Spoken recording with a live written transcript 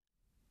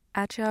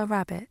Agile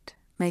Rabbit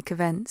make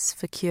events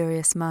for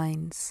curious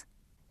minds.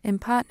 In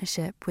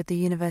partnership with the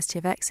University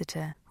of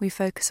Exeter, we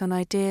focus on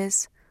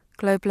ideas,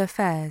 global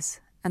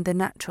affairs, and the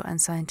natural and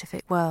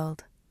scientific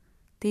world.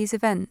 These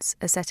events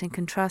are set in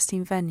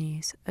contrasting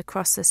venues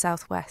across the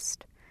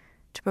southwest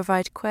to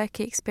provide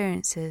quirky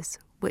experiences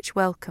which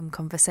welcome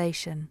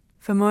conversation.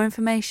 For more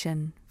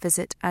information,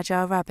 visit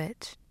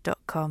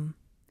agilerabbit.com.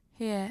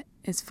 Here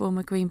is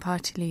former Green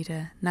Party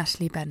leader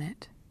Natalie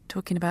Bennett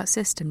talking about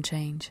system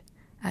change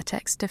at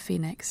Exeter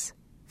Phoenix,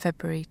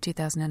 February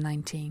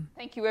 2019.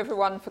 Thank you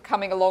everyone for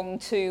coming along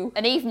to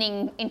an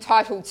evening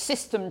entitled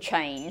System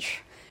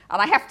Change.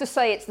 And I have to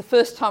say it's the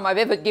first time I've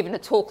ever given a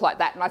talk like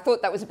that, and I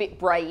thought that was a bit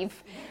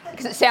brave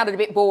because it sounded a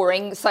bit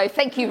boring. So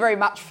thank you very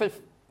much for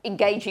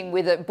engaging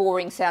with a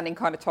boring sounding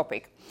kind of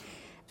topic.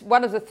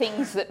 One of the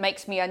things that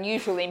makes me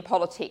unusual in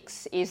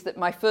politics is that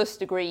my first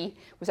degree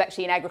was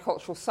actually in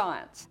agricultural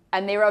science.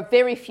 And there are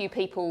very few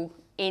people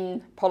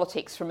in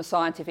politics from a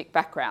scientific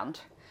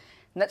background.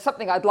 And that's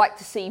something I'd like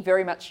to see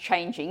very much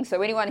changing.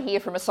 So anyone here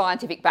from a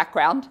scientific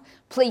background,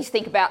 please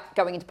think about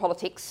going into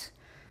politics.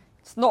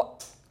 It's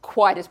not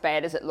quite as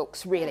bad as it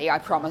looks, really, I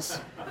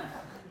promise.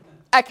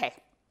 Okay,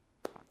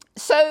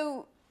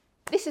 so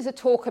this is a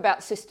talk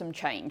about system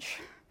change.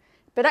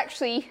 But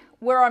actually,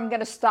 where I'm going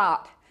to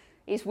start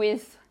is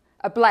with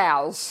a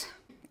blouse,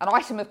 an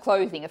item of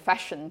clothing, a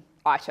fashion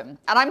item.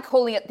 And I'm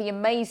calling it the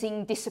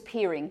amazing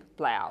disappearing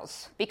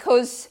blouse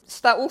because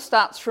it all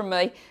starts from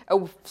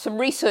some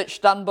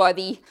research done by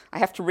I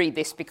have to read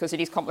this because it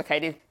is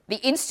complicated, the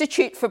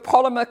Institute for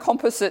Polymer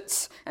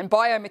Composites and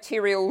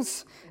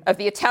Biomaterials of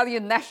the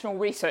Italian National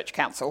Research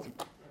Council.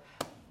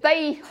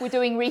 They were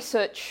doing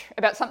research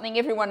about something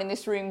everyone in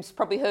this room's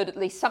probably heard at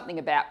least something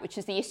about, which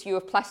is the issue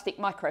of plastic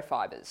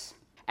microfibres.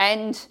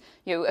 And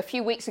a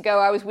few weeks ago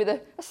I was with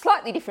a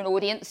slightly different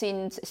audience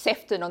in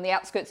Sefton on the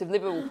outskirts of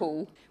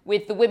Liverpool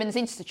with the Women's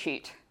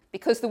Institute,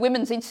 because the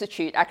Women's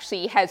Institute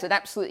actually has an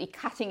absolutely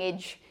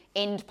cutting-edge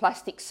End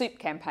Plastic Soup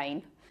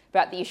campaign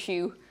about the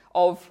issue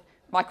of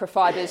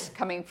microfibres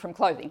coming from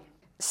clothing.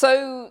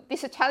 So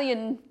this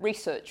Italian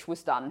research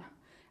was done,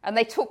 and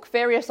they took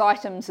various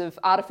items of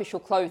artificial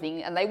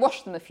clothing and they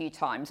washed them a few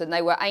times, and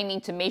they were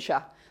aiming to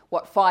measure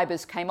what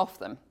fibres came off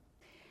them.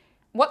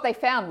 What they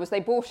found was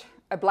they bought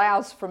a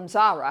blouse from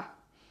Zara,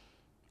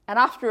 and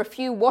after a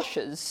few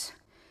washes,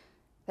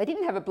 they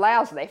didn't have a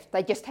blouse left,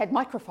 they just had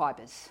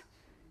microfibres.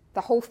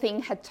 The whole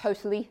thing had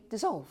totally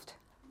dissolved.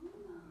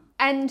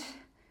 And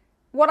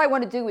what I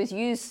want to do is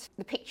use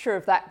the picture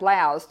of that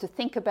blouse to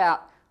think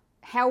about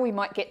how we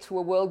might get to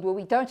a world where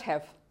we don't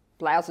have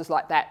blouses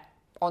like that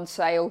on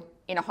sale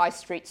in a high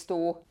street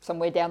store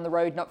somewhere down the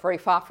road not very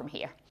far from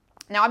here.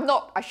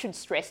 Now, I should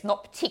stress,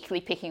 not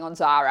particularly picking on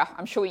Zara.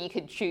 I'm sure you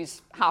could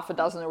choose half a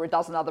dozen or a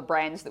dozen other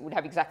brands that would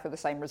have exactly the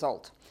same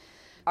result.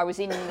 I was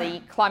in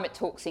the climate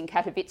talks in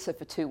Katowice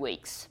for 2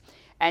 weeks,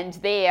 and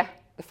there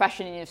the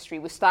fashion industry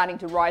was starting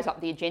to rise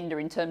up the agenda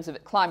in terms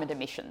of climate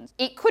emissions.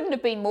 It couldn't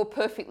have been more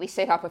perfectly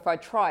set up if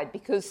I'd tried,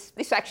 because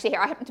I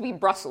happened to be in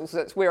Brussels,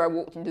 that's where I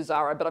walked into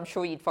Zara, but I'm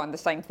sure you'd find the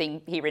same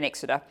thing here in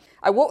Exeter.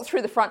 I walked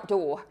through the front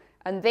door,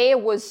 and there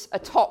was a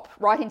top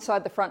right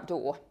inside the front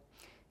door.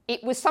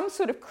 It was some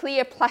sort of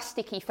clear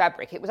plasticky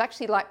fabric. It was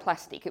actually like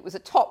plastic. It was a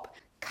top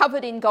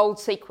covered in gold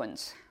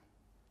sequins.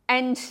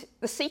 And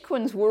the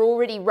sequins were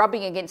already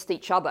rubbing against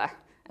each other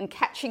and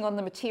catching on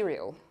the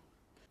material.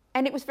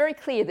 And it was very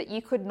clear that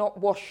you could not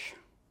wash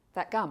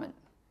that garment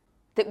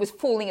that was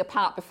falling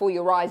apart before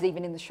your eyes,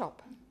 even in the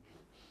shop.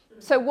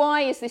 So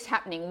why is this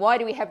happening? Why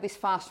do we have this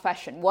fast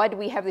fashion? Why do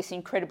we have this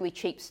incredibly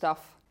cheap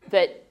stuff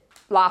that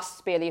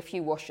lasts barely a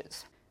few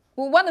washes?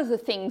 Well, one of the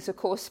things, of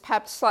course,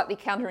 perhaps slightly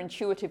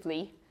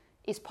counterintuitively,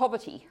 is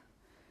poverty.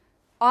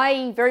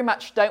 I very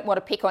much don't want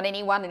to pick on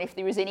anyone, and if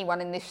there is anyone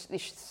in this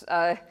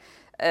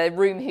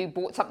room who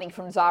bought something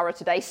from Zara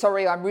today,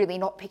 sorry, I'm really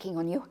not picking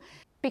on you.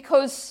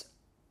 Because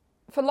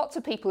for lots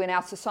of people in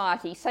our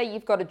society, say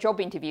you've got a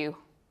job interview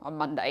on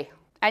Monday,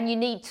 and you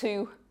need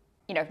to,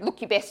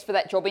 look your best for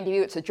that job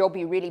interview, it's a job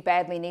you really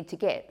badly need to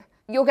get.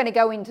 You're going to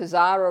go into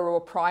Zara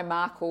or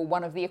Primark or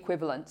one of the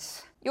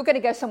equivalents. You're going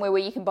to go somewhere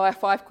where you can buy a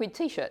 £5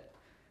 t-shirt.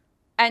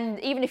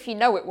 And even if you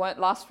know it won't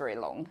last very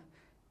long,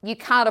 you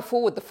can't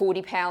afford the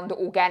 £40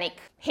 organic,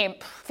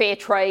 hemp, fair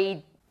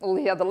trade, all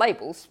the other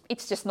labels.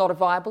 It's just not a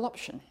viable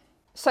option.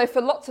 So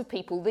for lots of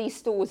people, these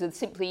stores are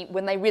simply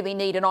when they really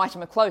need an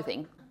item of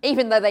clothing.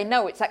 Even though they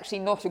know it's actually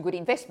not a good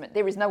investment,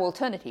 there is no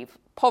alternative.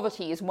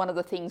 Poverty is one of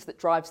the things that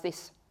drives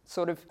this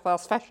sort of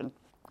fast fashion.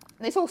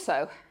 And there's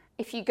also,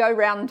 if you go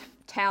around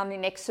town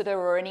in Exeter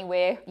or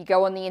anywhere, you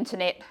go on the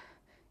internet,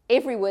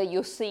 everywhere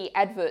you'll see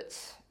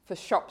adverts for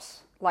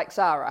shops like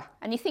Zara.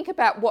 And you think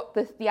about what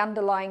the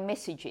underlying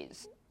message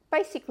is.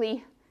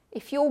 Basically,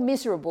 if you're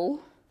miserable,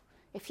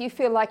 if you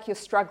feel like you're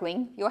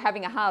struggling, you're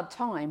having a hard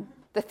time,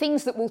 the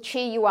things that will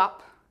cheer you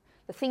up,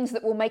 the things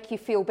that will make you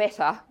feel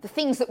better, the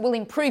things that will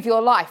improve your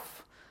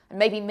life, and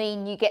maybe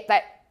mean you get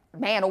that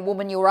man or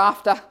woman you're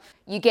after,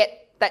 you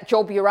get that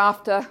job you're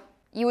after,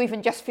 you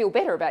even just feel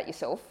better about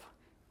yourself.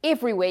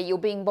 Everywhere you're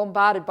being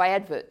bombarded by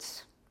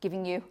adverts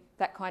giving you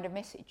that kind of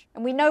message.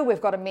 And we know we've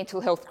got a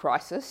mental health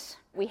crisis.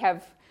 We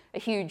have a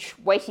huge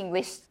waiting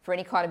list for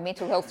any kind of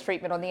mental health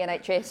treatment on the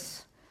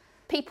NHS.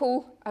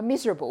 People are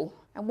miserable,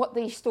 and what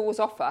these stores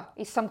offer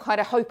is some kind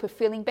of hope of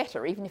feeling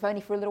better, even if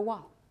only for a little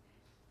while.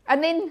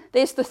 And then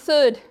there's the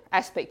third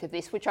aspect of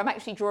this, which I'm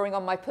actually drawing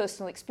on my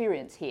personal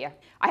experience here.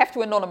 I have to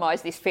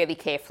anonymise this fairly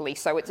carefully,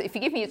 so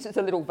forgive me, it's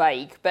a little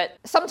vague, but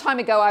some time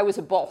ago I was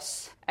a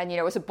boss, and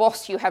as a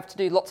boss you have to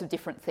do lots of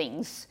different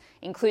things,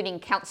 including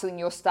counselling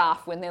your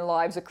staff when their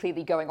lives are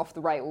clearly going off the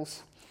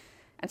rails.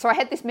 And so I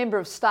had this member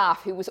of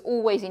staff who was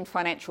always in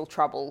financial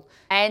trouble,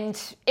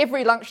 and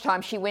every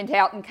lunchtime she went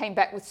out and came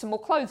back with some more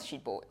clothes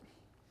she'd bought.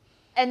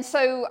 And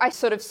so I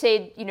sort of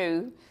said,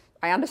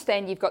 I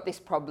understand you've got this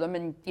problem,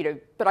 and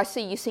but I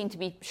see you seem to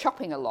be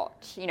shopping a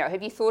lot.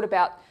 Have you thought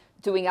about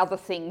doing other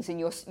things in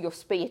your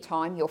spare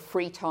time, your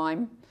free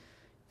time,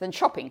 than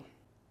shopping?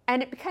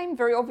 And it became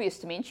very obvious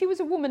to me, and she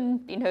was a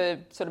woman in her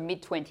sort of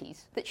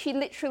mid-20s, that she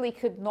literally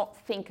could not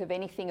think of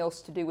anything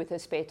else to do with her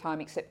spare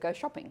time except go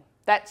shopping.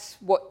 That's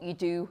what you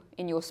do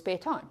in your spare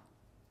time.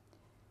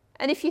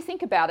 And if you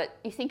think about it,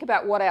 you think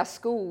about what our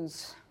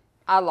schools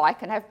are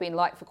like and have been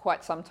like for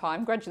quite some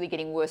time, gradually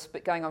getting worse,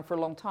 but going on for a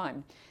long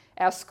time.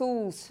 Our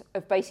schools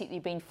have basically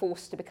been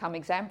forced to become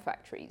exam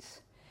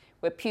factories,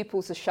 where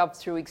pupils are shoved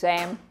through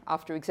exam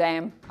after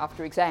exam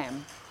after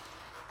exam.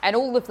 And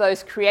all of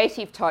those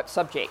creative type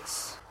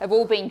subjects have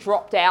all been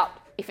dropped out.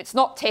 If it's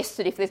not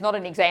tested, if there's not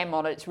an exam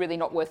on it, it's really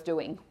not worth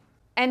doing.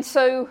 And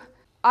so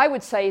I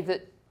would say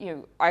that,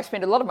 I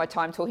spend a lot of my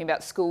time talking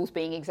about schools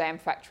being exam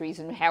factories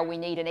and how we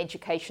need an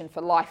education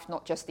for life,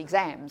 not just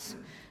exams.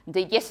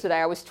 Indeed, yesterday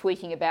I was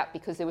tweeting about,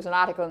 because there was an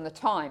article in the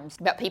Times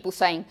about people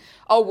saying,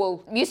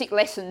 music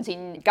lessons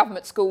in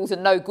government schools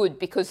are no good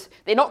because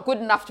they're not good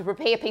enough to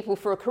prepare people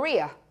for a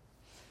career.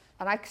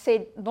 And I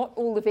said, not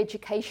all of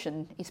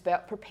education is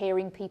about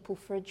preparing people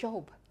for a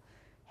job.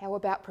 How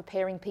about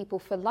preparing people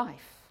for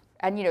life?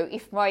 And,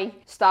 if my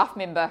staff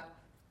member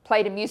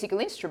played a musical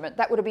instrument,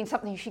 that would have been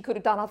something she could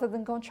have done other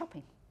than gone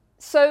shopping.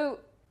 So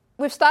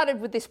we've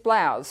started with this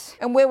blouse,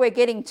 and where we're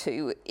getting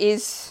to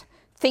is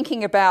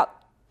thinking about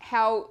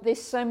how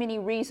there's so many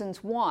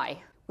reasons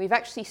why we've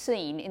actually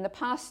seen in the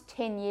past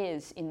 10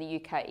 years in the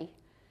UK,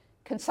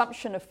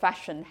 consumption of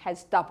fashion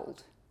has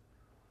doubled.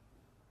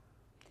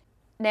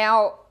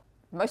 Now,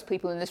 most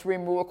people in this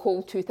room will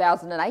recall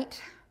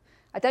 2008.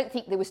 I don't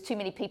think there was too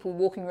many people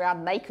walking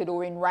around naked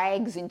or in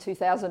rags in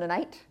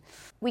 2008.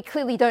 We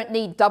clearly don't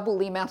need double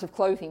the amount of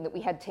clothing that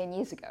we had 10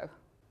 years ago.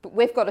 But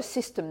we've got a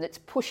system that's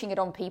pushing it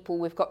on people.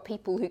 We've got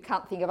people who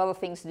can't think of other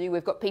things to do.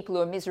 We've got people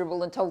who are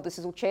miserable and told this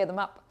will cheer them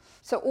up.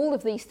 So all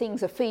of these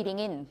things are feeding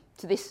in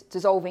to this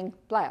dissolving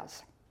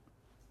blouse.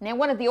 Now,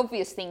 one of the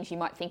obvious things you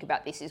might think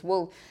about this is,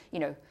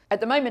 at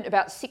the moment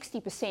about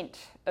 60%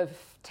 of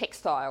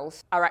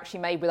textiles are actually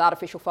made with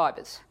artificial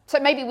fibres. So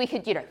maybe we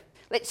could,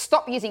 let's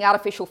stop using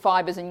artificial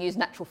fibres and use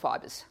natural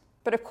fibres.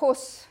 But of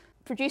course,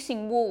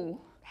 producing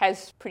wool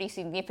has pretty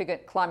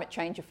significant climate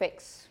change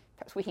effects.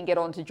 Perhaps we can get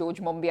on to George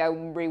Monbiot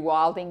and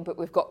rewilding, but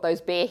we've got those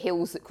bare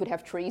hills that could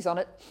have trees on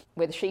it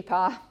where the sheep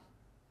are.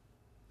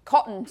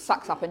 Cotton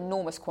sucks up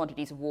enormous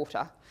quantities of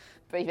water.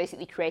 We've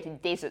basically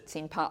created deserts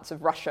in parts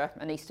of Russia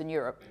and Eastern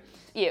Europe.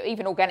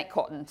 Even organic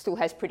cotton still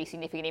has pretty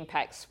significant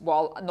impacts,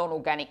 while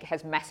non-organic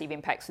has massive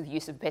impacts with the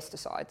use of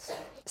pesticides.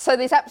 So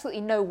there's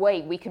absolutely no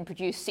way we can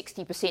produce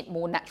 60%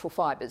 more natural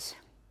fibres.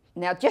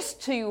 Now,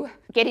 just to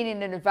get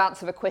in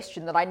advance of a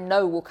question that I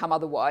know will come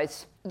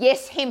otherwise,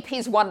 yes, hemp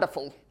is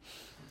wonderful.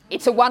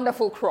 It's a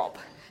wonderful crop,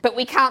 but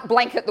we can't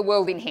blanket the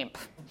world in hemp.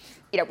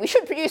 We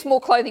should produce more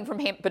clothing from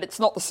hemp, but it's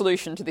not the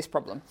solution to this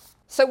problem.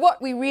 So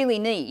what we really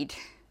need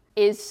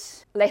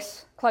is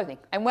less clothing.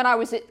 And when I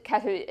was at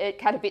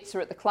Katowice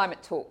at the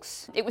climate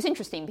talks, it was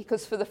interesting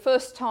because for the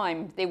first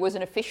time there was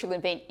an official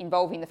event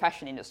involving the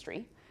fashion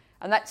industry.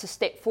 And that's a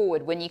step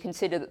forward when you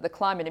consider that the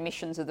climate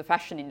emissions of the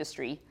fashion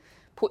industry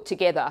put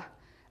together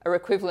are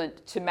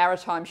equivalent to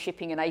maritime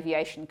shipping and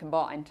aviation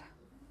combined.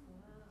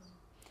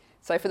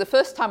 So for the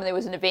first time there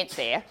was an event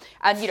there,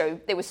 and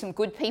there were some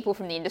good people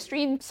from the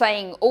industry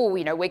saying,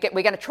 we're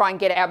going to try and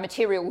get our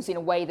materials in a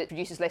way that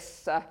produces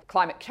less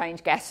climate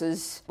change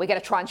gases. We're going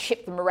to try and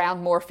ship them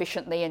around more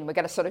efficiently, and we're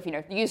going to sort of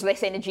use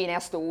less energy in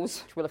our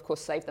stores, which will of course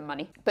save them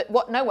money. But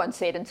what no one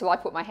said until I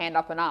put my hand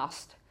up and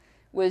asked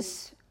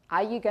was,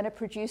 are you going to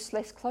produce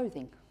less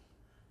clothing?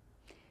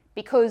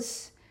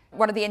 Because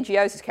one of the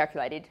NGOs has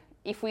calculated,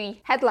 if we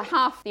had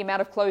half the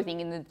amount of clothing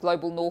in the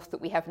global north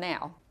that we have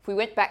now, if we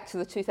went back to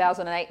the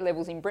 2008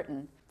 levels in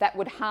Britain, that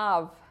would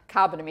halve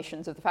carbon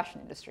emissions of the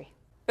fashion industry.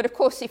 But of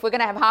course, if we're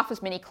going to have half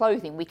as many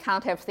clothing, we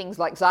can't have things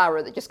like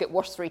Zara that just get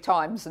washed 3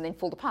 times and then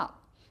fall apart.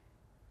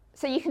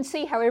 So you can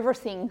see how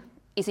everything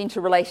is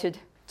interrelated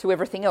to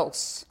everything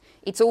else.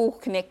 It's all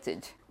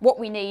connected. What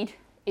we need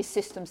is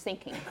systems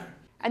thinking.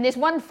 And there's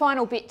one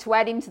final bit to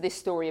add into this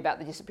story about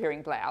the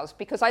disappearing blouse,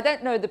 because I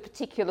don't know the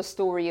particular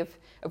story of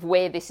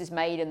where this is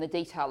made and the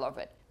detail of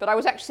it. But I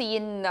was actually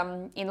in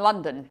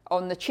London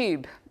on the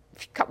Tube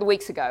a couple of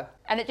weeks ago,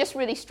 and it just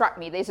really struck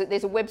me. There's a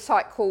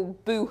website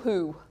called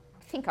Boohoo.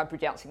 I think I'm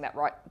pronouncing that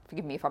right,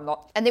 forgive me if I'm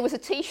not. And there was a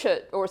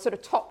t-shirt or a sort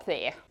of top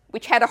there,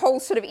 which had a whole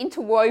sort of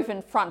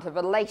interwoven front of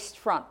a laced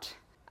front.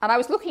 And I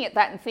was looking at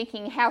that and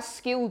thinking how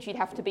skilled you'd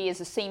have to be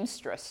as a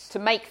seamstress to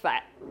make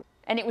that.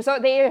 And it was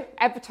there,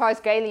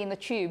 advertised gaily in the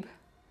Tube,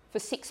 for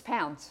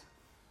 £6.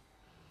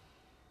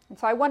 And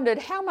so I wondered,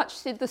 how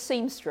much did the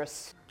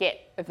seamstress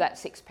get of that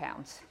 £6?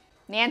 And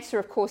the answer,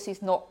 of course,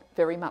 is not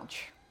very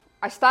much.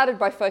 I started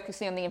by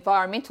focusing on the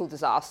environmental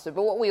disaster,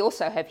 but what we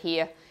also have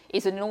here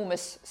is an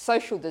enormous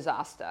social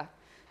disaster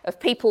of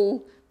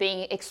people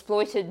being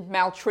exploited,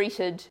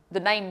 maltreated. The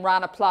name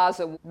Rana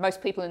Plaza,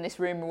 most people in this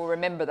room will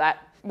remember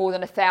that. More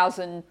than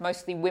 1,000,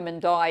 mostly women,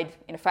 died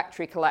in a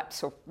factory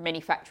collapse, or many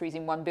factories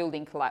in one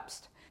building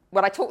collapsed.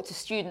 When I talk to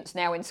students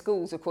now in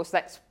schools, of course,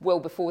 that's well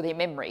before their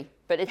memory,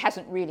 but it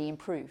hasn't really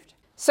improved.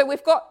 So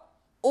we've got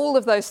all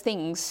of those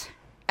things,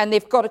 and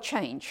they've got to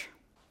change.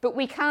 But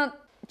we can't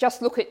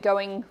just look at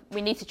going,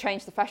 we need to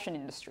change the fashion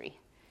industry.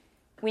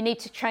 We need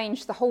to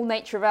change the whole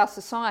nature of our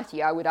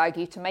society, I would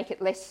argue, to make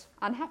it less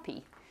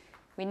unhappy.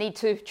 We need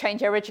to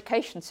change our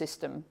education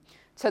system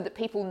so that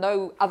people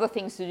know other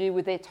things to do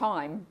with their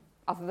time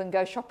other than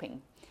go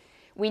shopping.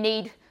 We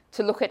need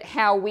to look at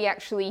how we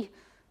actually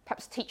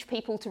perhaps teach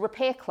people to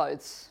repair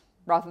clothes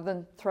rather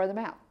than throw them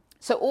out.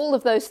 So all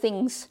of those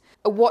things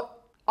are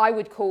what I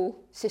would call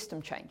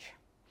system change.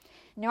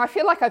 Now, I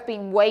feel like I've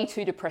been way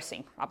too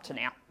depressing up to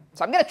now.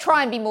 So I'm going to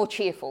try and be more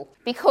cheerful,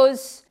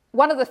 because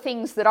one of the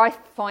things that I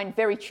find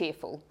very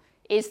cheerful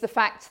is the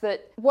fact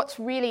that what's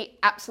really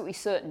absolutely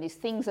certain is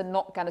things are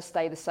not going to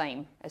stay the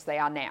same as they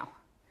are now.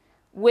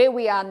 Where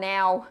we are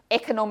now,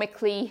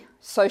 economically,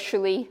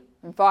 socially,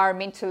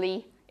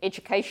 environmentally,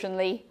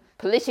 educationally,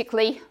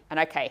 politically, and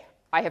okay,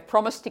 I have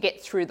promised to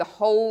get through the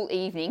whole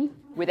evening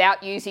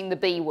without using the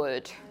B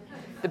word.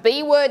 The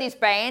B word is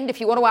banned. If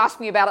you want to ask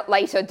me about it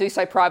later, do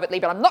so privately,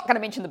 but I'm not going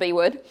to mention the B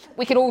word.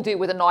 We can all do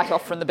with a night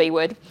off from the B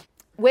word.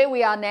 Where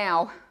we are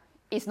now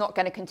is not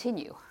going to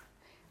continue.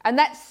 And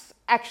that's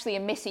actually a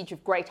message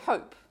of great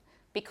hope,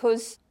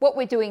 because what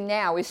we're doing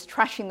now is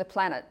trashing the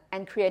planet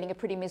and creating a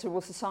pretty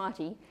miserable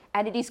society,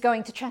 and it is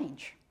going to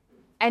change.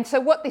 And so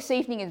what this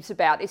evening is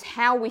about is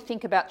how we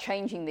think about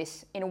changing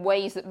this in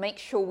ways that make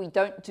sure we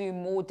don't do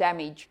more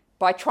damage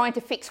by trying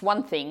to fix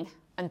one thing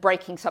and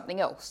breaking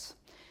something else.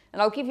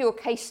 And I'll give you a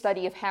case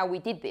study of how we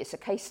did this, a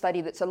case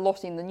study that's a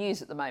lot in the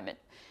news at the moment.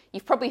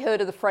 You've probably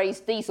heard of the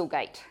phrase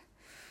Dieselgate,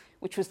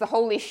 which was the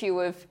whole issue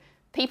of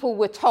people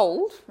were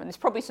told, and there's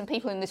probably some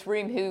people in this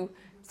room who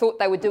thought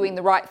they were doing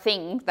the right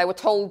thing, they were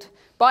told,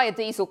 buy a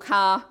diesel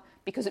car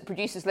because it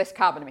produces less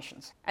carbon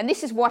emissions. And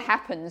this is what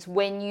happens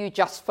when you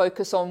just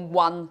focus on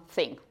one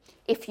thing.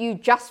 If you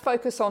just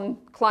focus on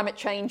climate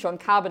change, on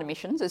carbon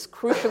emissions, as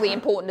crucially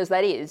important as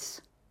that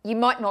is, you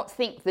might not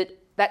think that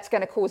that's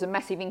going to cause a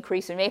massive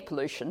increase in air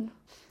pollution,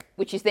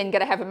 which is then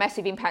going to have a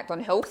massive impact on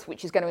health,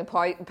 which is going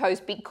to impose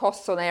big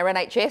costs on our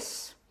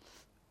NHS.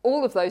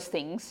 All of those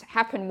things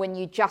happen when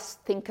you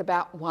just think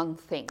about one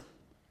thing.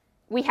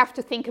 We have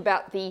to think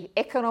about the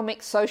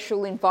economic,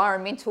 social,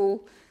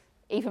 environmental,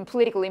 even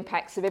political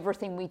impacts of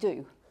everything we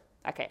do.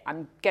 Okay,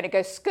 I'm going to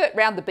go skirt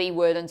round the B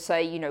word and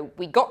say,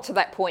 we got to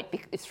that point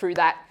through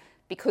that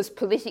because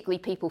politically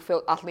people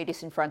felt utterly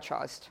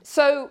disenfranchised.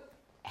 So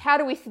how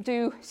do we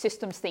do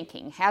systems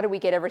thinking? How do we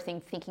get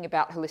everything thinking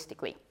about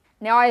holistically?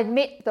 Now, I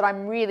admit that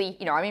I'm really,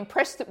 I'm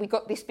impressed that we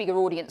got this bigger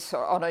audience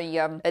on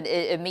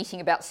a meeting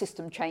about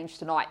system change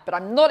tonight, but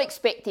I'm not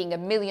expecting a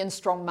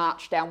million-strong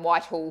march down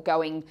Whitehall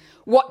going,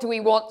 what do we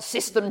want?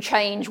 System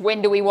change.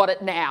 When do we want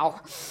it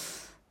now?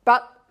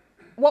 But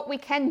what we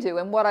can do,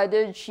 and what I'd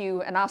urge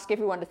you and ask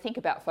everyone to think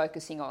about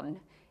focusing on,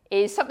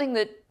 is something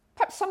that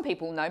perhaps some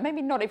people know,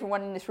 maybe not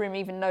everyone in this room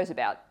even knows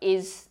about,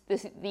 is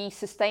the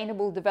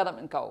Sustainable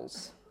Development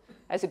Goals,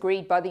 as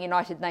agreed by the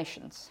United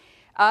Nations.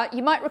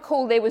 You might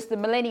recall there was the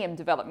Millennium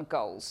Development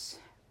Goals,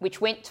 which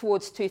went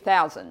towards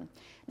 2000.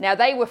 Now,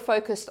 they were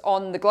focused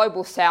on the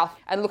Global South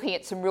and looking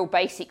at some real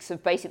basics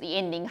of basically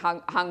ending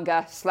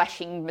hunger,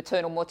 slashing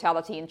maternal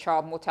mortality and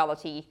child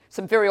mortality,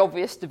 some very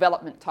obvious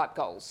development type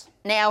goals.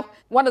 Now,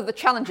 one of the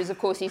challenges, of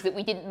course, is that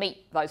we didn't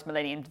meet those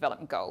Millennium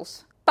Development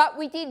Goals, but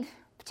we did,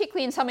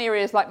 particularly in some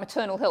areas like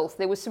maternal health,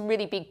 there was some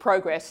really big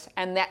progress,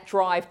 and that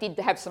drive did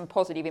have some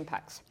positive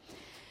impacts.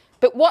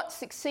 But what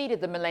succeeded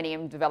the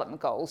Millennium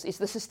Development Goals is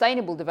the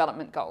Sustainable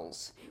Development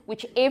Goals,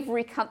 which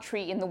every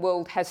country in the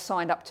world has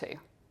signed up to,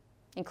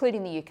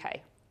 including the UK.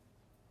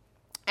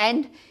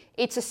 And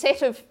it's a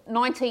set of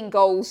 19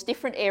 goals,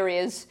 different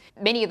areas.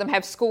 Many of them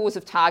have scores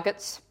of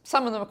targets.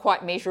 Some of them are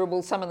quite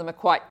measurable, some of them are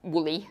quite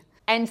woolly.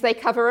 And they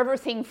cover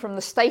everything from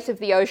the state of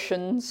the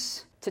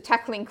oceans, to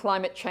tackling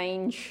climate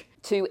change,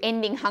 to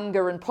ending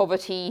hunger and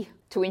poverty,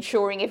 to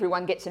ensuring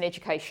everyone gets an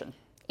education.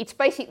 It's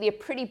basically a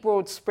pretty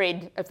broad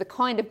spread of the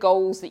kind of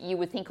goals that you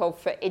would think of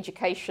for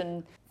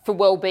education, for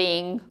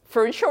well-being,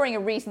 for ensuring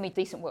a reasonably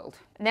decent world.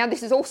 Now,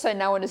 this is also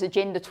known as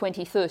Agenda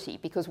 2030,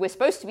 because we're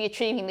supposed to be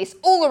achieving this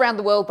all around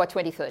the world by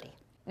 2030.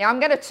 Now, I'm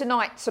going to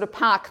tonight sort of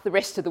park the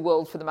rest of the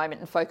world for the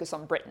moment and focus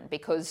on Britain,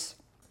 because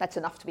that's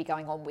enough to be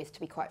going on with, to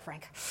be quite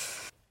frank.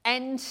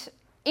 And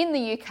In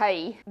the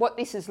UK, what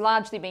this has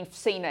largely been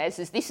seen as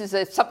is this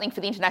is something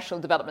for the International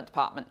Development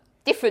Department.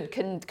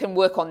 DFID can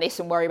work on this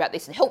and worry about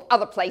this and help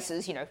other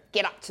places,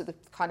 get up to the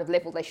kind of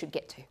level they should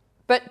get to.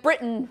 But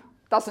Britain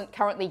doesn't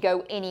currently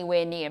go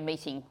anywhere near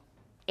meeting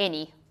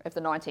any of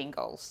the 19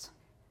 goals.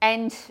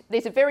 And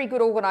there's a very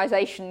good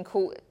organisation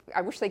called,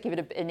 I wish they'd give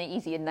it an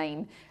easier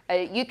name,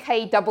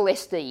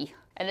 UKSSD.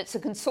 And it's a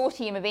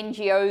consortium of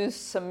NGOs,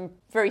 some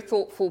very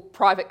thoughtful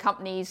private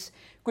companies,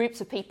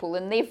 groups of people,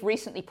 and they've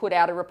recently put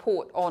out a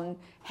report on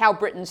how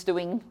Britain's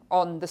doing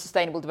on the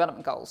Sustainable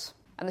Development Goals.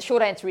 And the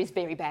short answer is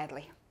very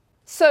badly.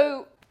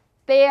 So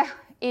there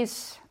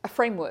is a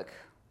framework,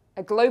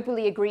 a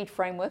globally agreed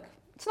framework.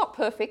 It's not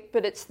perfect,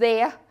 but it's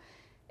there.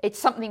 It's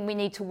something we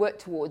need to work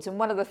towards. And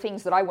one of the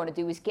things that I want to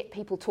do is get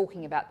people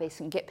talking about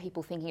this and get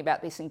people thinking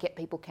about this and get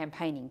people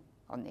campaigning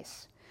on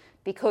this.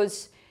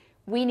 Because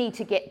we need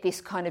to get this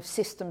kind of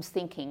systems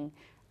thinking,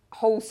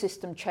 whole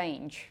system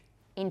change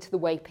into the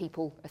way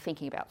people are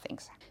thinking about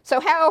things. So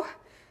how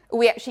are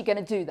we actually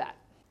going to do that?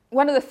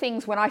 One of the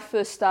things when I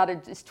first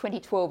started is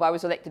 2012, I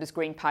was elected as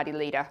Green Party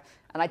leader,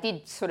 and I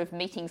did sort of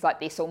meetings like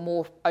this or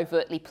more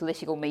overtly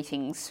political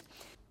meetings.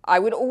 I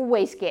would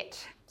always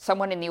get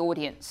someone in the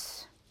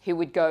audience who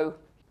would go,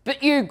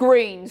 "But you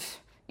Greens,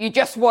 you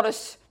just want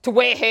us to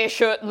wear hair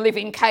shirt and live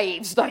in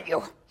caves, don't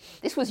you?"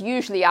 This was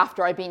usually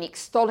after I'd been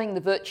extolling the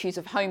virtues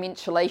of home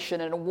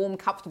insulation and a warm,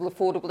 comfortable,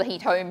 affordable to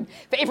heat home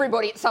for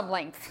everybody at some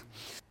length.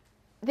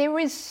 There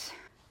is,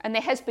 and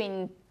there has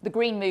been, the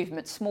green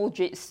movement, small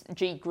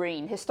g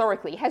green,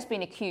 historically has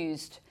been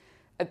accused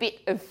a bit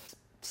of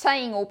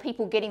saying, or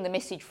people getting the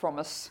message from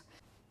us,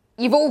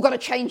 you've all got to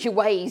change your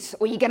ways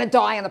or you're going to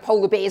die and the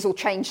polar bears will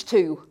change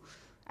too.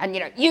 And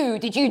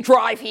did you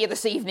drive here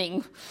this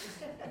evening?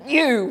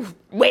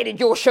 Where did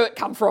your shirt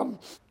come from?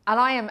 And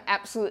I am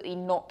absolutely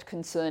not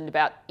concerned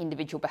about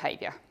individual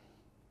behaviour.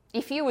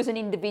 If you as an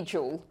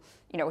individual,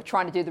 are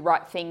trying to do the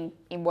right thing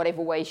in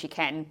whatever ways you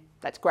can,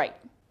 that's great.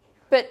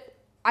 But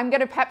I'm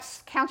going to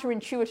perhaps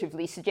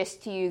counterintuitively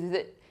suggest to you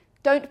that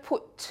don't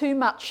put too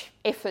much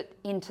effort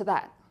into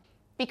that.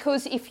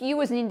 Because if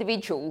you as an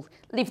individual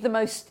live the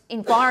most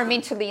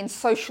environmentally and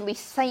socially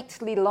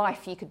saintly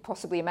life you could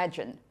possibly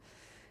imagine,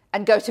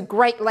 and go to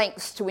great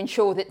lengths to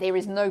ensure that there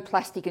is no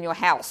plastic in your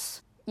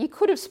house, you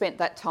could have spent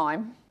that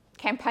time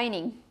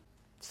campaigning,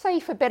 say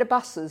for better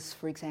buses,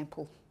 for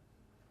example.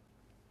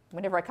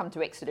 Whenever I come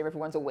to Exeter,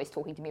 everyone's always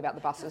talking to me about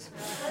the buses.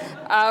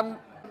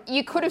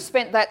 You could have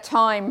spent that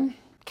time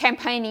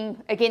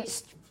campaigning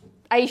against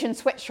Asian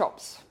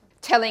sweatshops,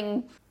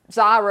 telling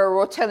Zara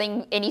or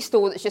telling any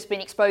store that's just been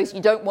exposed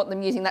you don't want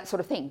them using that sort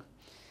of thing.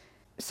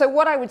 So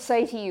what I would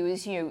say to you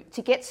is,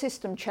 to get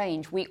system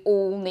change, we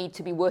all need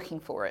to be working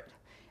for it.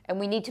 And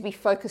we need to be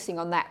focusing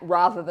on that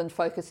rather than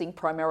focusing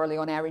primarily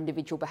on our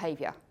individual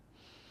behaviour.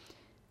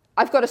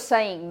 I've got a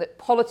saying that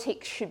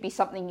politics should be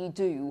something you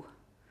do,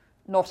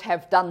 not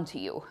have done to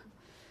you.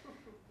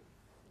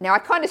 Now, I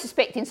kind of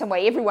suspect in some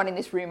way everyone in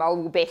this room, I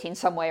will bet, in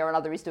some way or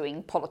another is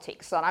doing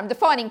politics. And I'm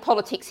defining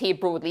politics here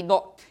broadly,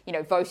 not,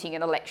 voting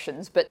in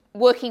elections, but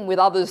working with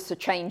others to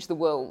change the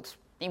world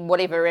in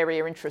whatever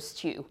area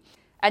interests you.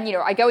 And,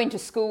 I go into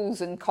schools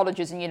and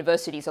colleges and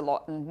universities a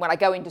lot. And when I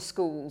go into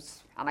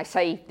schools, and I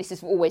say, this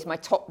is always my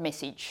top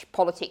message,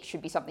 politics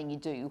should be something you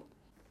do.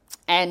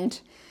 And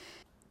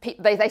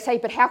they say,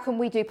 but how can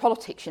we do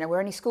politics? We're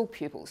only school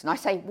pupils. And I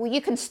say, well, you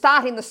can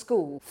start in the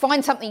school.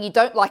 Find something you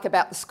don't like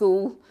about the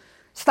school.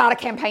 Start a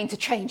campaign to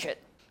change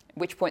it. At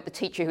which point the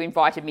teacher who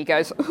invited me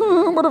goes,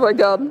 oh, what have I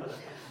done?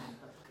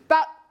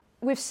 But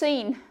we've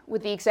seen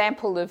with the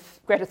example of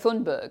Greta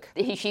Thunberg,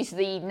 she's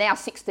the now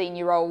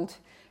 16-year-old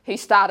who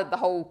started the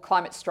whole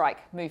climate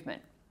strike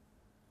movement.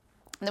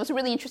 And there was a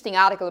really interesting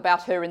article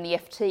about her in the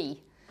FT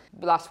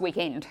last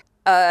weekend,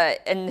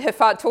 and her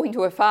talking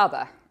to her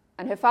father.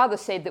 And her father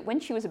said that when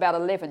she was about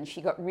 11,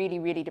 she got really,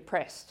 really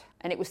depressed.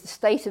 And it was the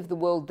state of the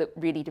world that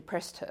really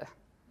depressed her.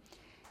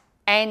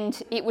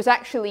 And it was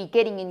actually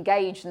getting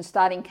engaged and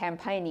starting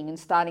campaigning and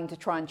starting to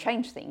try and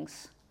change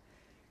things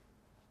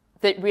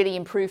that really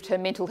improved her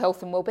mental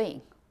health and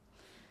well-being.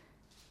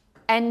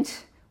 And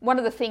one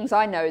of the things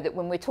I know that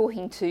when we're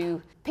talking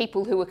to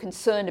people who are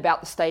concerned about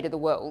the state of the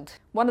world,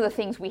 one of the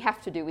things we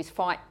have to do is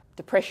fight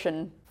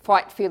depression,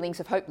 fight feelings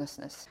of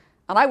hopelessness.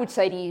 And I would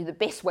say to you the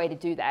best way to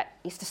do that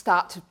is to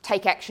start to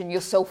take action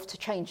yourself to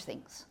change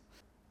things.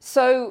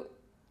 So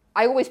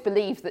I always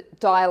believe that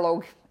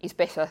dialogue is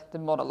better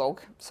than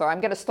monologue. So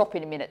I'm going to stop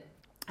in a minute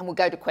and we'll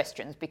go to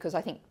questions because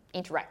I think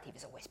interactive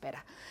is always better.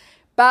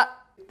 But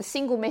the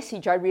single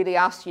message I really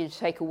ask you to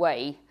take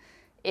away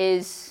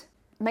is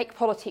make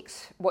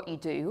politics what you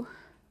do.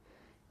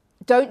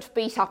 Don't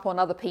beat up on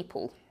other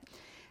people.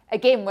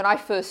 Again, when I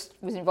first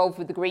was involved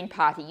with the Green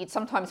Party, you'd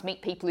sometimes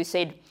meet people who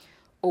said,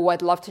 oh,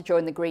 I'd love to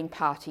join the Green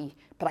Party,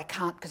 but I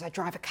can't because I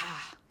drive a car.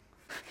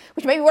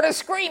 Which made me want to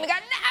scream and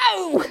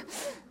go, no!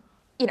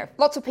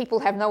 Lots of people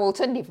have no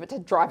alternative but to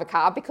drive a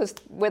car because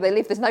where they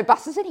live there's no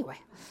buses anyway.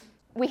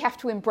 We have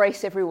to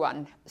embrace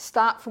everyone,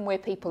 start from where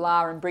people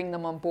are and bring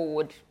them on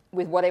board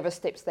with whatever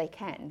steps they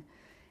can,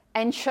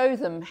 and show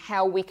them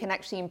how we can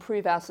actually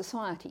improve our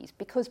societies,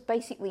 because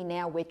basically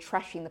now we're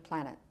trashing the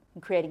planet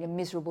and creating a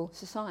miserable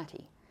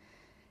society.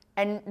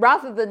 And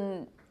rather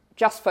than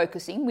just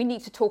focusing, we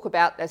need to talk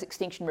about, as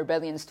Extinction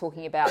Rebellion's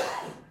talking about,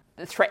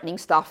 the threatening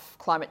stuff,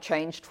 climate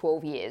change,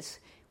 12 years.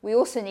 We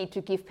also need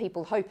to give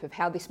people hope of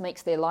how this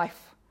makes their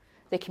life,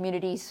 their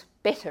communities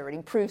better. It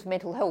improves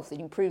mental health, it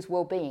improves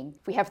well-being.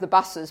 If we have the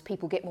buses,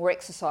 people get more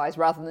exercise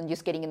rather than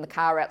just getting in the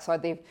car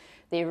outside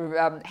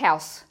their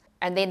house.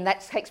 And then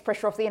that takes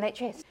pressure off the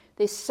NHS.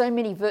 There's so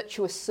many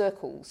virtuous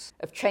circles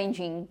of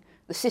changing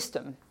the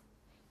system.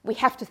 We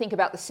have to think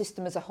about the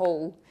system as a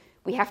whole.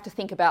 We have to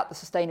think about the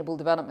Sustainable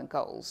Development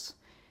Goals.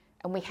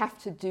 And we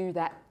have to do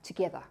that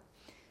together.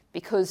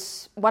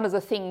 Because one of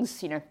the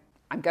things,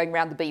 I'm going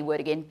around the B word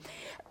again.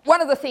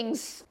 One of the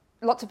things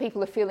lots of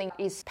people are feeling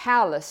is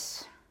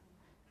powerless.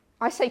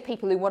 I say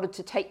people who wanted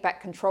to take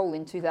back control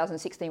in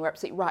 2016 were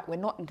absolutely right. We're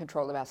not in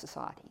control of our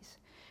societies.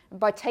 And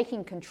by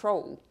taking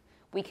control,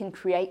 we can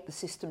create the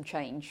system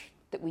change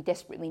that we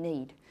desperately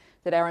need,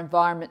 that our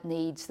environment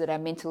needs, that our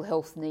mental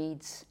health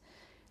needs,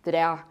 that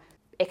our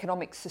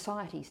economic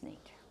societies need.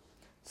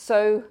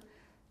 So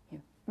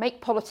make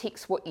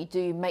politics what you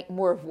do, make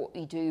more of what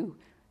you do,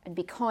 and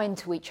be kind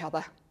to each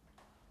other.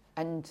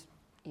 And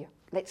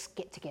let's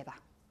get together.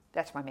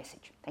 That's my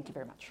message. Thank you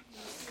very much.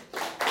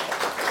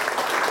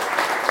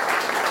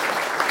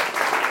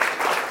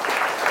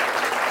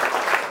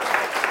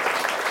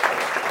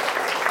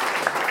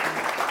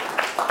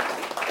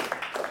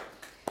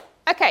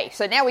 Okay,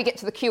 so now we get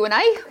to the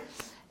Q&A.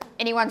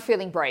 Anyone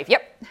feeling brave?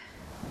 Yep.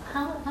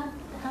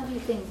 How do you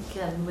think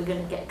we're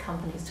going to get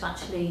companies to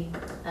actually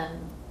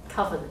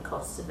cover the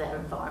costs of their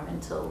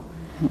environmental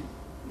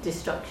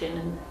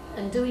destruction?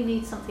 And do we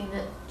need something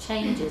that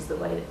changes the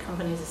way that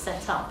companies are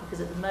set up?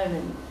 Because at the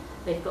moment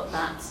they've got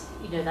that,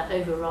 that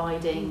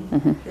overriding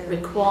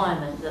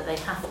requirement that they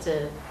have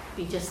to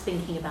be just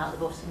thinking about the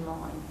bottom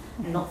line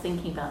and not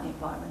thinking about the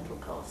environmental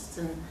costs.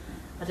 And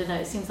I don't know,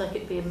 it seems like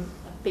it'd be a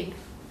big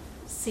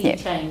sea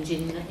change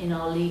in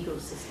our legal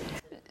system.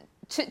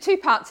 Two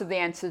parts of the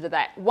answer to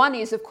that. One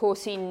is, of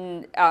course,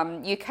 in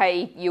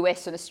UK,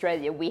 US and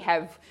Australia, we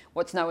have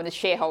what's known as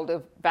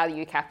shareholder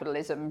value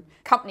capitalism.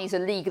 Companies are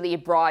legally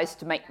obliged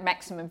to make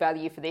maximum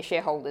value for their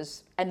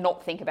shareholders and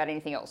not think about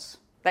anything else.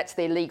 That's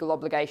their legal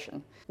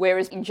obligation.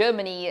 Whereas in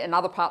Germany and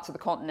other parts of the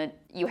continent,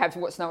 you have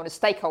what's known as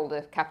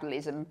stakeholder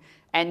capitalism,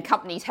 and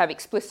companies have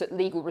explicit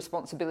legal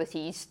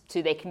responsibilities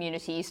to their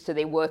communities, to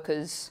their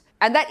workers.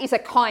 And that is a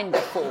kind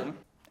of form,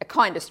 a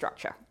kind of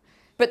structure.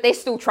 But they're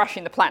still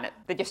trashing the planet.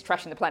 They're just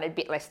trashing the planet a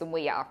bit less than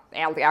we are.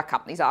 Our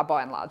companies are,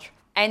 by and large.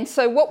 And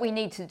so what we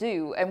need to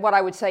do, and what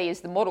I would say is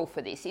the model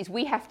for this, is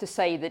we have to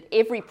say that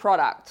every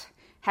product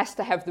has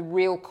to have the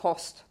real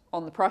cost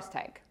on the price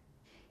tag.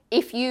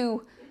 If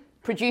you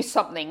produce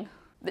something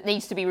that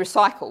needs to be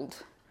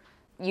recycled,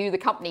 you, the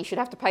company, should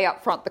have to pay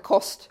up front the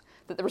cost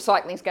that the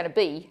recycling is going to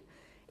be.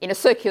 In a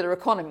circular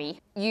economy,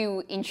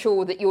 you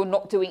ensure that you're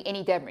not doing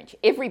any damage.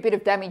 Every bit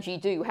of damage you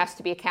do has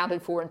to be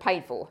accounted for and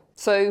paid for.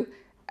 So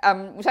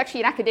it was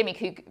actually an academic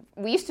who,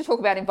 we used to talk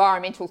about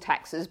environmental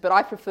taxes, but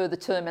I prefer the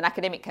term an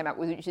academic came up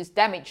with, which is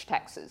damage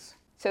taxes.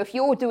 So if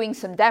you're doing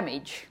some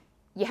damage,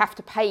 you have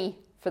to pay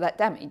for that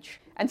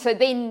damage. And so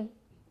then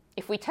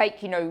if we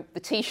take, the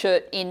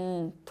T-shirt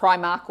in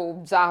Primark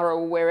or Zara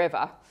or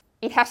wherever,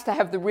 it has to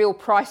have the real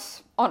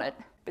price on it.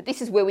 But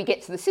this is where we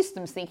get to the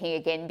systems thinking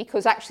again,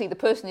 because actually the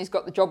person who's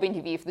got the job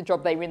interview for the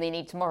job they really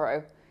need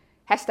tomorrow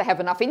has to have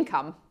enough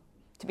income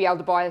to be able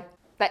to buy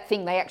that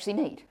thing they actually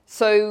need.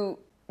 So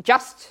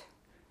just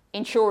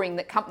ensuring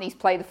that companies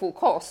pay the full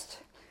cost,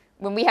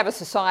 when we have a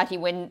society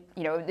when,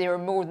 there are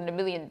more than 1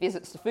 million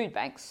visits to food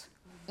banks,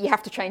 you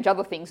have to change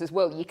other things as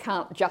well. You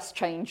can't just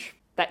change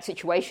that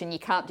situation. You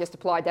can't just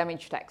apply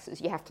damage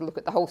taxes. You have to look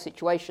at the whole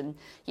situation.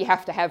 You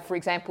have to have, for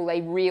example,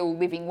 a real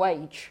living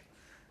wage,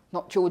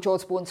 not George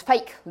Osborne's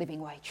fake living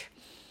wage.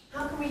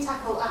 How can we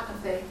tackle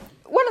apathy?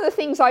 One of the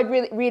things I'd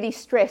really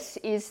stress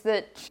is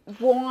that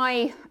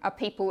why are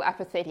people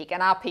apathetic,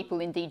 and are people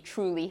indeed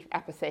truly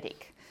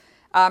apathetic?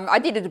 I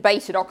did a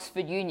debate at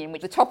Oxford Union,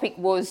 which the topic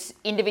was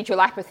individual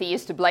apathy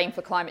is to blame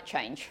for climate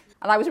change.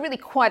 And I was really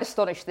quite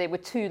astonished there were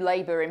 2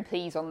 Labour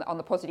MPs on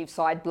the positive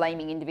side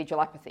blaming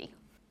individual apathy.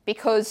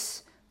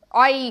 Because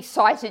I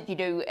cited,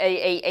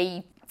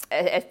 a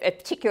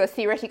particular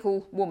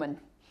theoretical woman,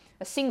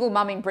 a single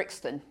mum in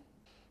Brixton.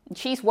 And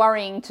she's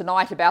worrying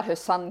tonight about her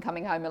son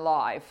coming home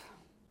alive.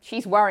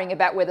 She's worrying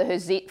about whether her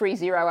 3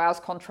 zero-hours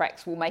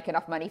contracts will make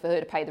enough money for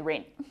her to pay the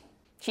rent.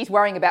 She's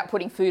worrying about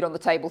putting food on the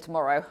table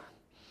tomorrow.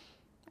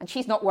 And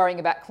she's not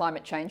worrying about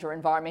climate change or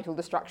environmental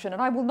destruction,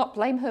 and I will not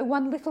blame her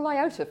one little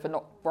iota for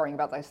not worrying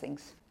about those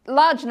things.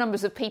 Large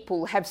numbers of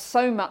people have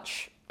so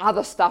much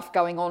other stuff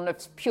going on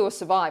of pure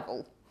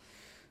survival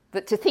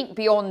that to think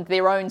beyond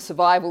their own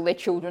survival, their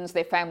children's,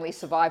 their family's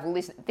survival,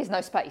 there's no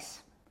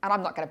space. And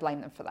I'm not going to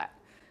blame them for that.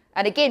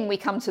 And again, we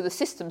come to the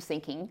systems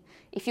thinking.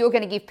 If you're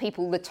going to give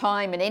people the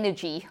time and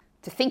energy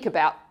to think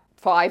about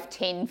 5,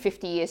 10,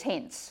 50 years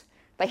hence,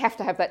 they have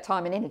to have that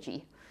time and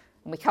energy.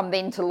 And we come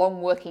then to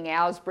long working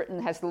hours.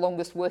 Britain has the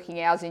longest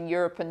working hours in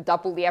Europe and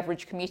double the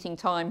average commuting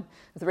time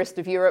of the rest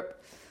of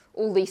Europe.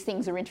 All these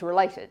things are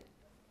interrelated.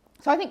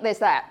 So I think there's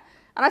that.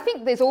 And I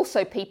think there's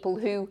also people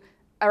who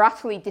are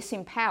utterly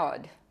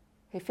disempowered,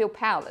 who feel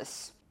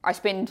powerless. I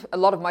spend a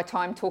lot of my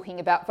time talking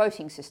about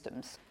voting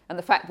systems and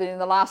the fact that in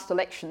the last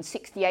election,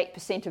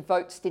 68% of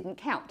votes didn't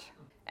count.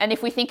 And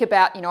if we think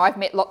about, I've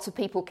met lots of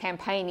people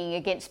campaigning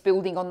against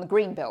building on the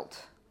Greenbelt.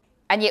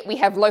 And yet we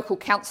have local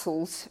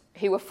councils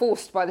who are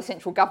forced by the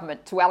central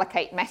government to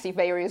allocate massive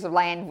areas of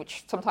land,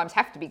 which sometimes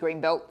have to be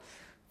Greenbelt,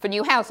 for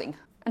new housing.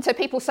 And so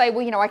people say,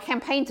 well, I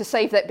campaigned to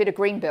save that bit of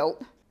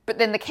Greenbelt, but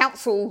then the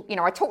council,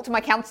 I talked to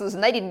my councillors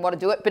and they didn't want to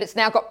do it, but it's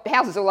now got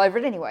houses all over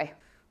it anyway.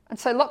 And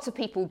so lots of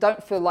people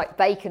don't feel like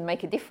they can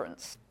make a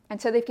difference. And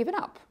so they've given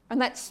up.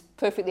 And that's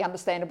perfectly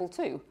understandable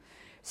too.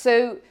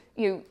 So,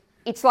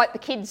 it's like the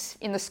kids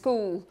in the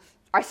school,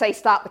 I say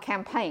start the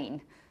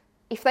campaign.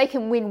 If they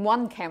can win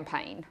one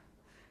campaign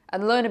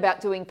and learn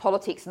about doing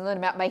politics and learn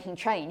about making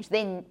change,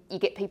 then you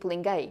get people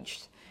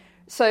engaged.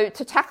 So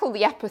to tackle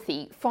the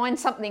apathy, find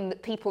something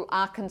that people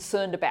are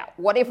concerned about,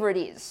 whatever it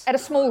is, at a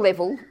small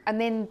level, and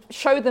then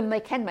show them they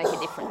can make a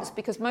difference,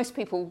 because most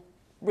people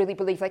really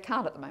believe they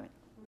can't at the moment.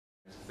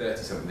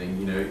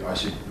 30-something, I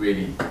should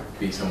really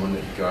be someone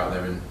that could go out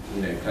there and,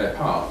 play a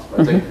part,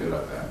 but I don't feel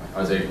like that.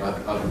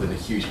 Other than a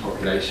huge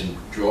population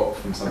drop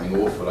from something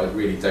awful, I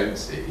really don't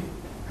see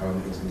how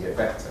anything's going to get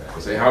better.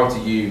 So how do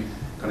you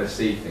kind of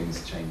see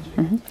things changing?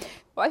 Mm-hmm.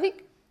 Well, I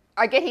think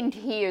I get into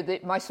here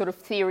my sort of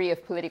theory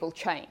of political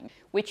change,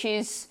 which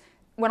is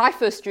when I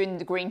first joined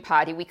the Green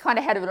Party, we kind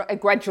of had a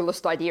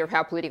gradualist idea of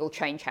how political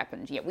change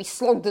happened. We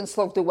slogged and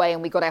slogged away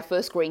and we got our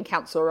first Green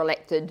councillor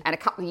elected, and a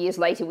couple of years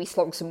later we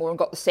slogged some more and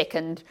got the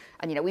second,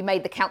 and we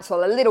made the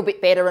council a little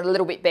bit better and a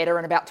little bit better,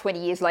 and about 20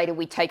 years later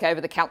we'd take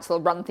over the council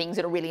and run things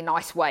in a really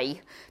nice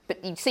way.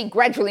 But you'd see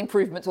gradual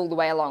improvements all the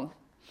way along.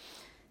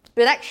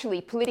 But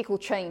actually political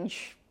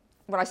change,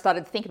 when I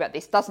started to think about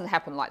this, doesn't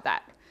happen like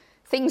that.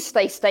 Things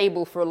stay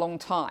stable for a long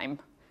time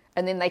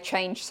and then they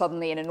change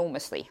suddenly and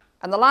enormously.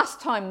 And the last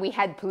time we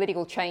had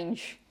political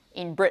change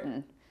in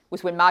Britain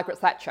was when Margaret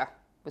Thatcher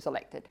was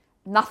elected.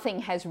 Nothing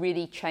has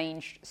really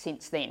changed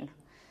since then.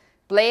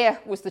 Blair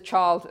was the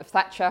child of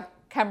Thatcher.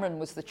 Cameron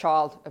was the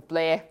child of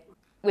Blair.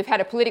 We've had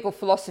a political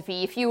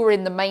philosophy, if you were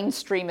in the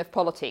mainstream of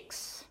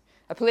politics,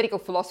 a political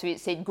philosophy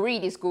that said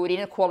greed is good,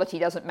 inequality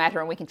doesn't matter,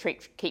 and we can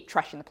keep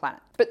trashing the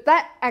planet. But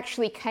that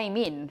actually came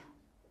in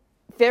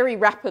very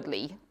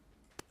rapidly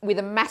with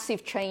a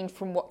massive change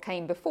from what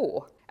came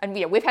before. And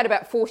we've had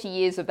about 40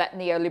 years of that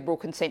neoliberal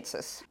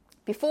consensus.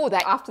 Before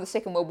that, after the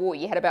Second World War,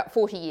 you had about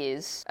 40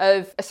 years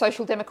of a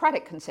social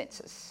democratic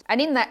consensus. And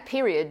in that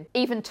period,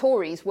 even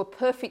Tories were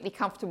perfectly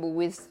comfortable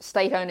with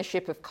state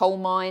ownership of coal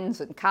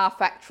mines and car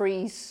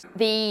factories.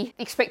 The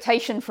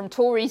expectation from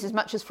Tories, as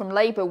much as from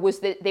Labour, was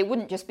that there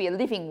wouldn't just be a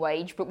living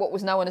wage, but what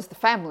was known as the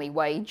family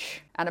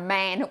wage. And a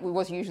man, it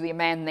was usually a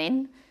man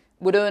then,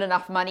 would earn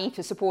enough money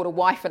to support a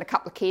wife and a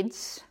couple of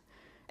kids.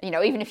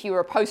 Even if you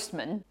were a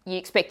postman, you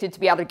expected to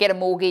be able to get a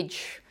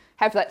mortgage,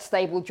 have that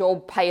stable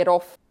job, pay it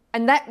off.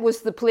 And that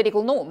was the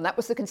political norm. That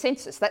was the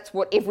consensus. That's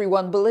what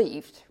everyone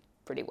believed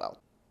pretty well.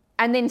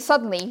 And then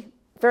suddenly,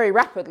 very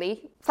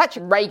rapidly, Thatcher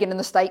and Reagan in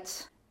the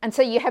States. And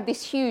so you have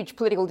this huge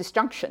political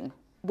disjunction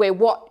where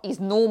what is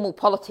normal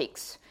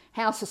politics,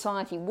 how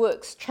society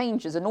works,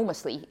 changes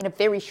enormously in a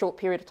very short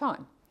period of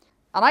time.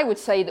 And I would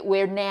say that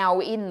we're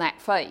now in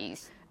that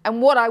phase. And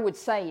what I would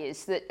say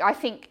is that I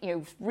think,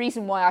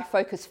 reason why I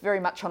focus very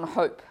much on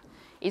hope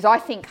is I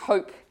think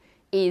hope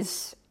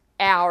is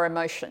our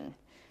emotion.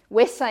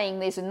 We're saying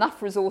there's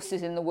enough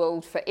resources in the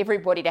world for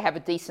everybody to have a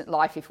decent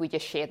life if we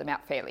just share them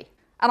out fairly.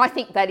 And I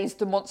think that is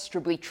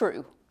demonstrably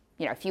true.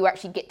 If you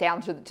actually get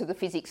down to the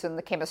physics and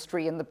the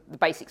chemistry and the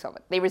basics of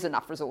it, there is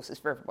enough resources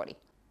for everybody.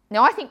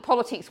 Now, I think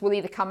politics will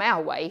either come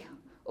our way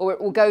or it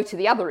will go to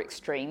the other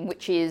extreme,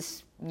 which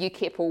is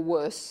UKIP or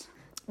worse,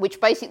 which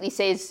basically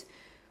says,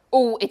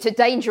 oh, it's a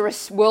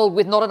dangerous world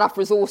with not enough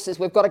resources.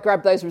 We've got to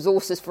grab those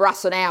resources for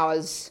us and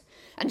ours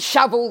and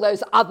shove all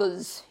those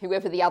others,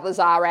 whoever the others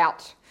are,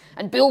 out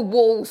and build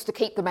walls to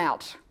keep them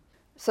out.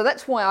 So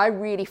that's why I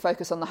really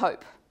focus on the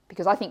hope,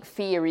 because I think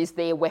fear is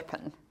their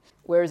weapon,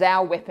 whereas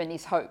our weapon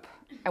is hope.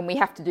 And we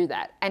have to do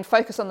that and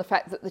focus on the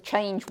fact that the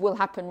change will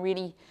happen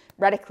really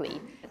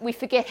radically. We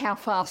forget how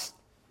fast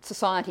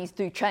societies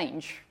do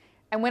change.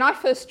 And when I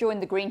first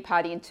joined the Green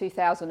Party in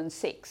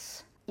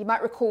 2006, you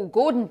might recall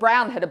Gordon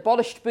Brown had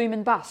abolished boom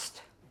and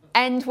bust.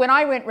 And when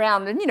I went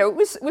round, and it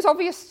was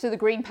obvious to the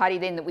Green Party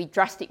then that we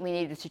drastically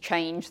needed to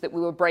change, that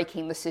we were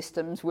breaking the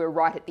systems, we were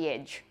right at the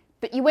edge.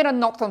 But you went and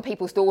knocked on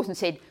people's doors and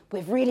said,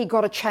 we've really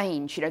got to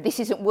change,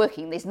 this isn't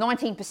working, there's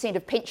 19%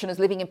 of pensioners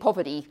living in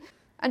poverty.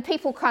 And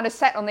people kind of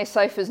sat on their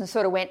sofas and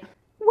sort of went,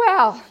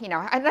 well,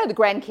 I know the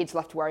grandkids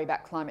love to worry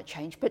about climate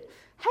change, but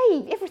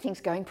hey,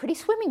 everything's going pretty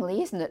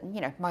swimmingly, isn't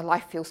it? My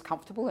life feels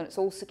comfortable and it's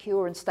all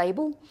secure and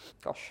stable.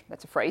 Gosh,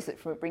 that's a phrase that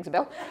brings a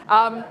bell.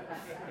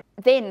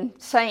 Then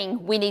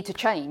saying we need to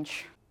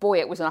change, boy,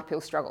 it was an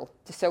uphill struggle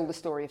to sell the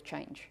story of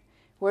change.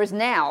 Whereas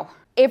now,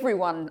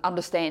 everyone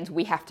understands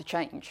we have to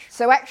change.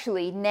 So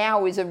actually,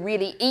 now is a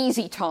really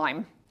easy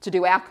time to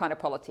do our kind of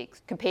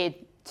politics compared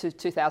to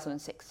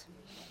 2006.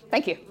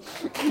 Thank you.